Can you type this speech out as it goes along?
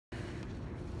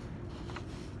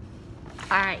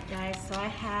All right, guys, so I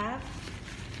have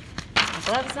my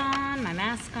gloves on, my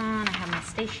mask on, I have my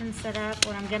station set up.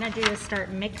 What I'm gonna do is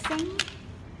start mixing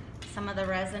some of the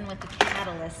resin with the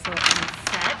catalyst so it can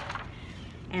set.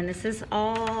 And this is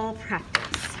all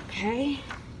practice, okay?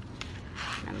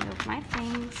 I'm gonna move my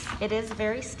things. It is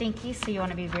very stinky, so you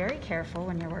wanna be very careful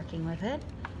when you're working with it.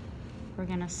 We're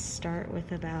gonna start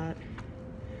with about,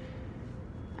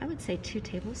 I would say 2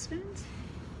 tablespoons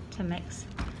to mix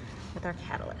with our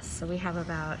catalyst. So we have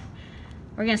about,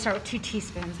 we're gonna start with 2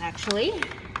 teaspoons actually.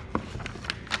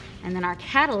 And then our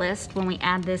catalyst, when we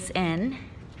add this in,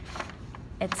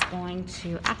 it's going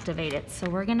to activate it. So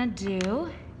we're gonna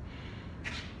do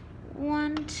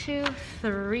 1, 2,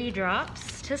 3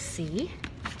 drops to see.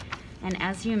 And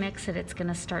as you mix it, it's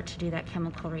gonna start to do that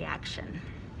chemical reaction.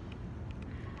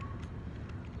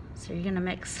 So you're gonna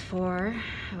mix for,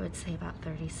 I would say about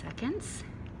 30 seconds.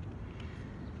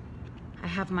 I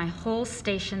have my whole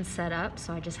station set up,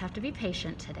 so I just have to be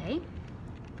patient today.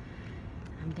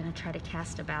 I'm gonna try to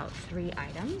cast about 3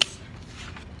 items.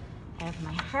 I have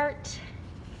my heart,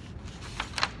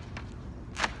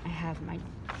 I have my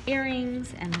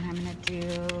earrings, and then I'm gonna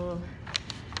do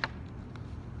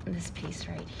this piece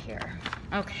right here.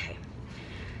 Okay,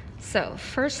 so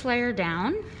first layer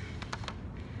down.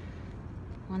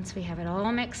 Once we have it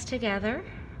all mixed together,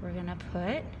 we're gonna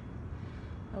put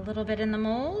a little bit in the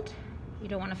mold. You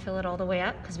don't want to fill it all the way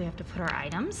up because we have to put our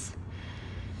items.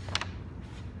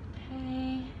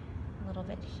 Okay, a little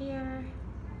bit here.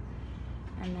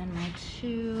 And then my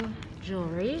 2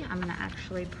 jewelry, I'm gonna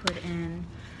actually put in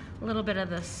a little bit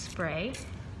of the spray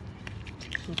to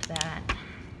keep that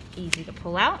easy to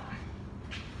pull out.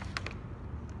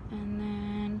 And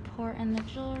then pour in the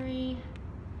jewelry.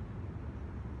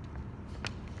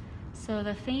 So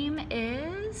the theme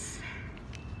is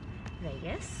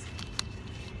Vegas.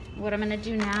 What I'm gonna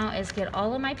do now is get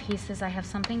all of my pieces. I have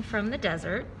something from the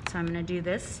desert, so I'm gonna do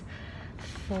this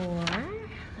for,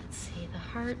 let's see, the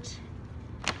heart.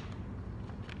 I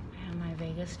have my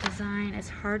Vegas design. It's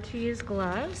hard to use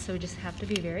gloves, so we just have to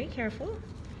be very careful. All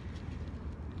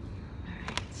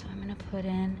right, so I'm gonna put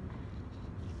in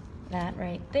that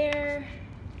right there.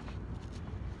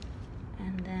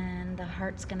 And then the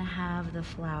heart's gonna have the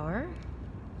flower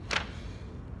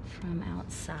from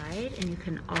outside, and you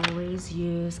can always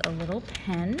use a little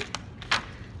pin.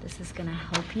 This is gonna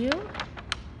help you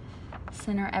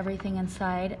center everything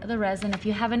inside the resin. If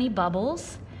you have any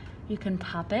bubbles, you can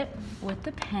pop it with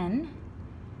the pin.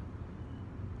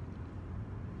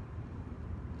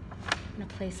 I'm gonna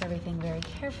place everything very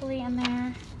carefully in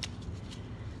there.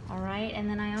 All right, and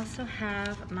then I also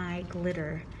have my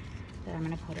glitter that I'm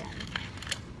gonna put in.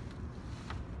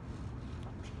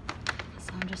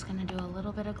 So I'm just gonna do a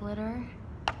little bit of glitter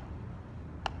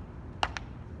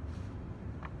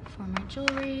for my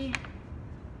jewelry,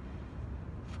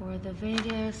 for the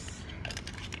Vegas.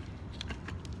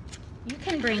 You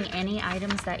can bring any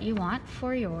items that you want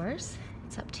for yours.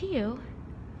 It's up to you.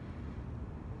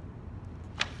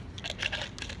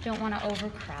 Don't wanna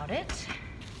overcrowd it.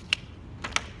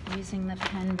 Using the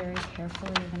pen very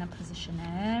carefully, you're gonna position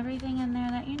everything in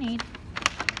there that you need.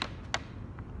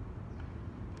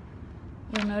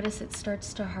 You'll notice it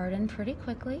starts to harden pretty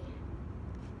quickly.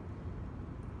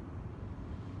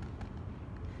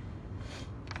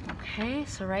 Okay,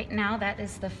 so right now that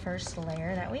is the first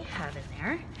layer that we have in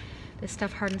there. This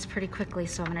stuff hardens pretty quickly,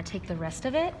 so I'm gonna take the rest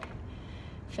of it,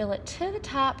 fill it to the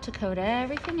top to coat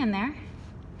everything in there.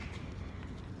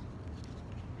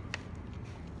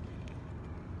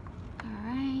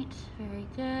 Very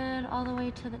good, all the way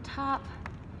to the top.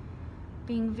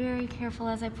 Being very careful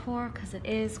as I pour because it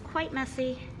is quite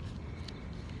messy.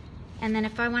 And then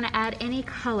if I want to add any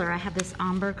color, I have this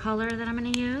ombre color that I'm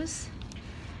going to use.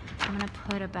 I'm going to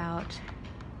put about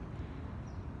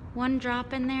 1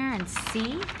 drop in there and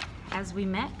see as we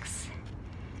mix.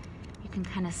 You can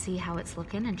kind of see how it's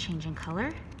looking and changing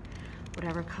color.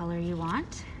 Whatever color you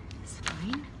want is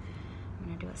fine. I'm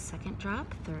going to do a 2nd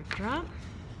drop, 3rd drop.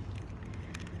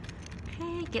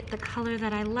 Okay, get the color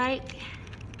that I like.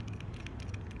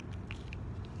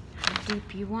 How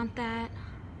deep you want that.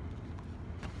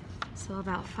 So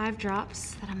about 5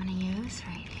 drops that I'm gonna use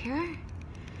right here.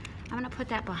 I'm gonna put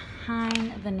that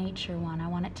behind the nature one. I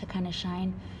want it to kind of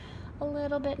shine a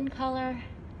little bit in color.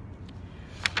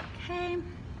 Okay.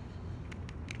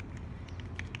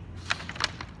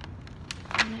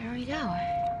 And there we go.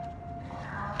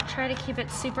 Try to keep it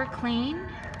super clean.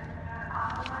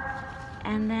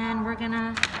 And then we're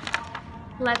gonna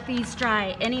let these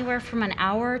dry anywhere from an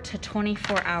hour to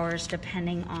 24 hours,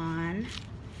 depending on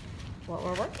what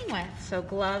we're working with. So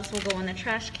gloves will go in the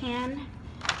trash can.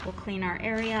 We'll clean our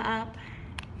area up.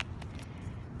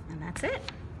 that's it.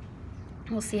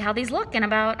 We'll see how these look in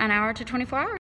about an hour to 24 hours.